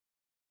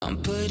I'm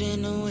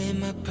putting away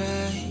my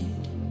pride.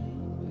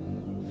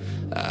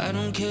 I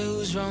don't care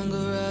who's wrong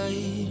or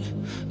right.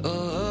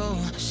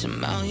 Oh,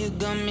 somehow you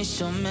got me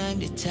so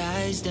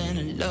magnetized, and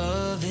I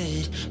love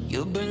it.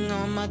 You bring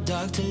all my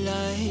dark to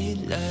light,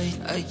 light.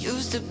 I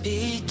used to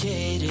be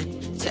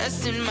jaded,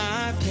 testing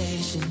my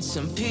patience.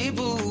 Some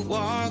people who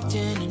walked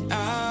in and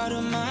out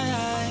of my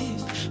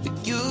life,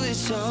 but you is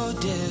so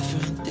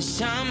different. This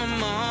time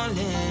I'm all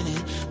in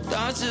it.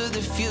 Thoughts of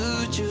the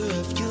future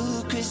of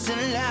you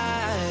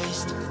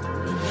crystallized.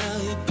 Now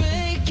you're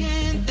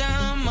breaking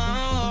down my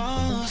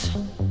walls.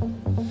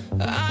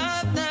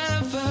 I've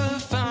never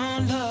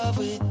found love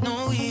with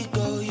no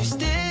ego. You're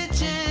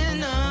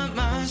stitching up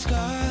my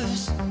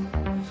scars.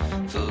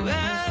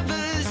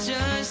 Forever's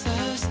just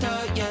the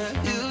start. Yeah,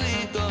 here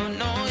we go.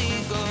 No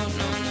ego,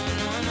 no, no,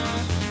 no, no.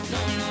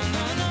 No, no,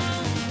 no, no.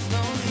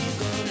 No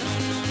ego, no,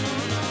 no, no,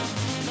 no.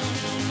 No,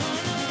 no, no,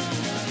 no.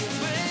 Now you're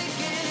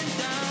breaking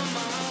down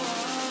my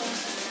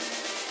walls.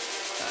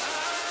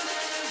 I've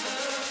never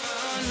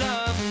found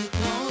love with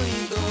no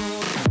ego.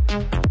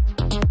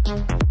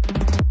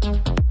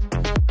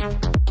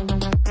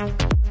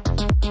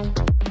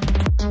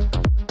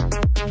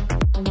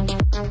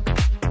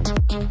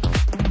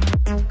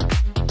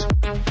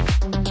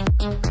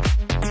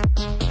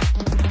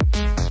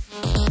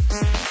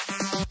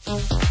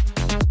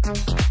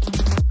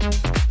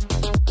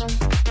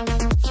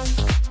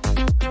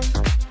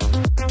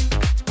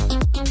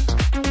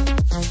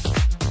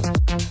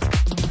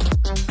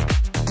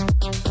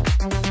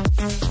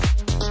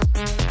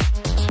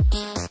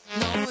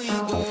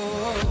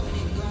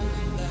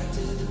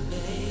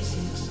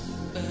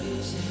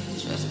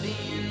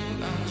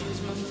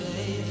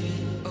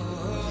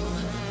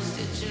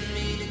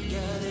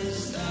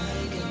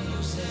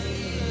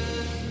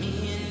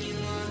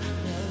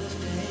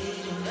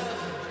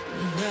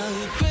 Now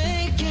you're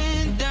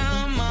breaking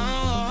down my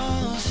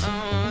walls.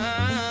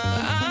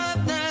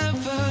 I've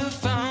never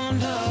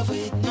found love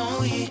with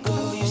no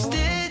ego. You're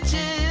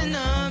stitching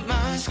up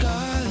my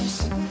scars.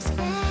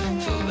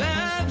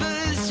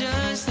 Forever's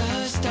just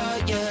the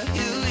start. Yeah,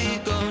 here we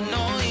go.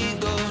 No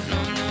ego,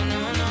 no, no,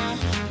 no, no.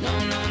 No,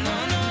 no, no,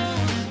 no.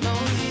 No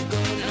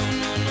ego, no,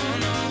 no, no,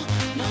 no.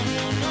 No,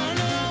 no, no,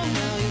 no.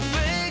 Now you're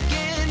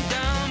breaking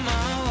down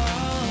my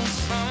walls.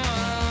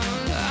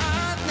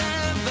 I've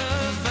never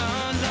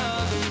found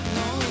love with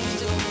no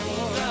ego.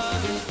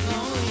 Love with no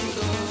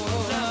ego.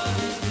 Love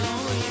with no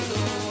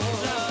ego.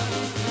 Love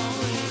with no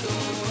ego.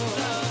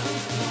 Love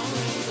with no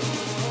ego.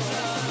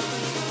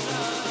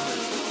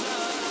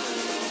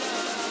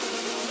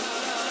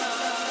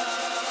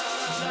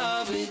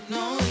 Love with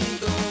no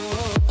ego.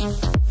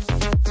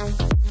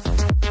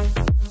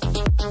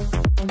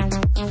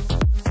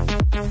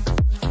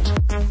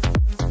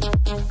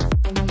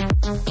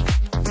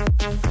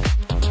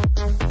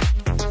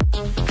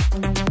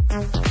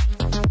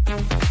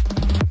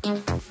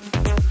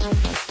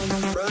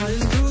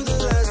 Running through the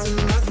last of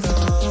my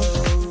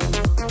thoughts,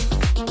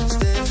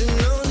 standing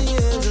on the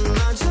edge of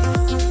my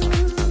tongue.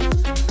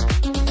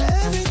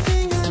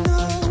 Everything I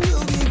know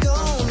will be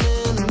gone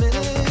in a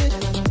minute,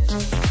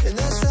 and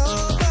that's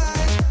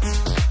alright.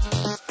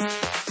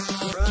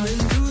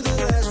 Running through the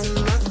last of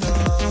my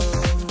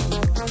thoughts,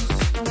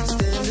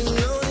 standing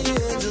on the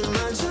edge of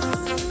my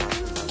tongue.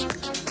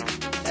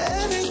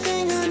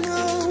 Everything I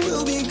know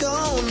will be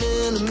gone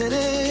in a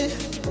minute,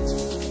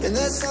 and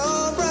that's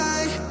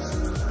alright.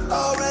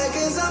 Alright,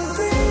 'cause I'm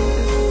free.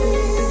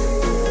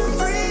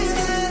 Freer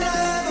than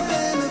I've ever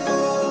been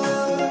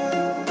before.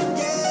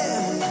 Yeah,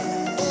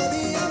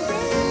 baby, I'm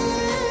free.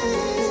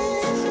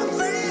 I'm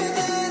freer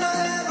than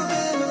I've ever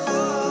been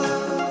before.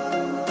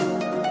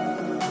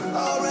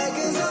 Alright,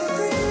 'cause I'm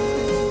free.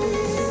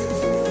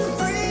 I'm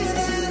freer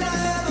than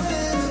I've ever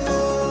been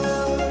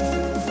before.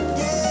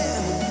 Yeah,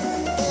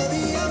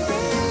 baby, I'm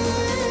free.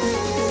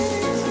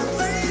 I'm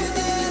freer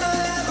than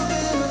I've ever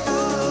been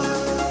before.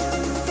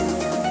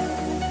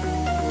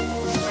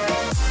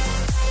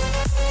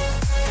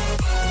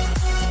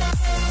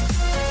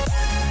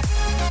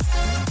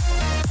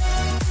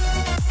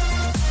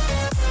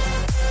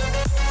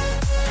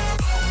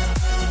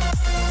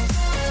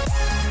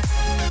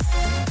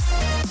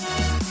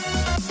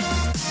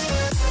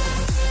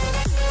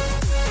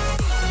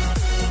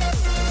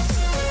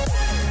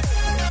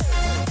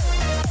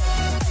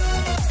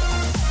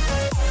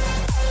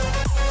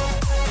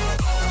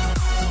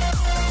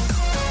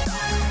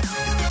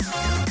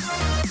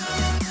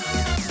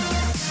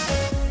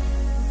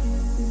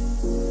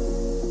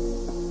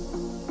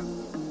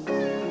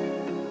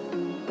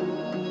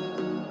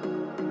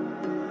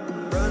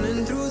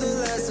 Running through the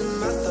last of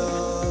my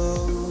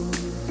thoughts,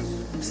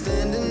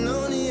 standing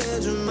on the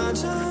edge of my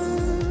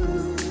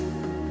tongue.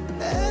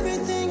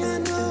 Everything I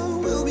know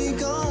will be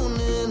gone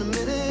in a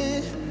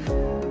minute,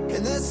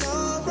 and that's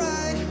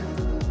alright.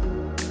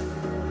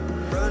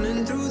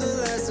 Running through the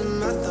last of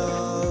my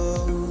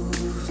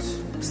thoughts,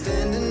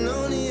 standing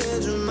on the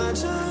edge of my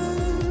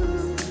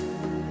tongue.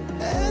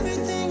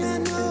 Everything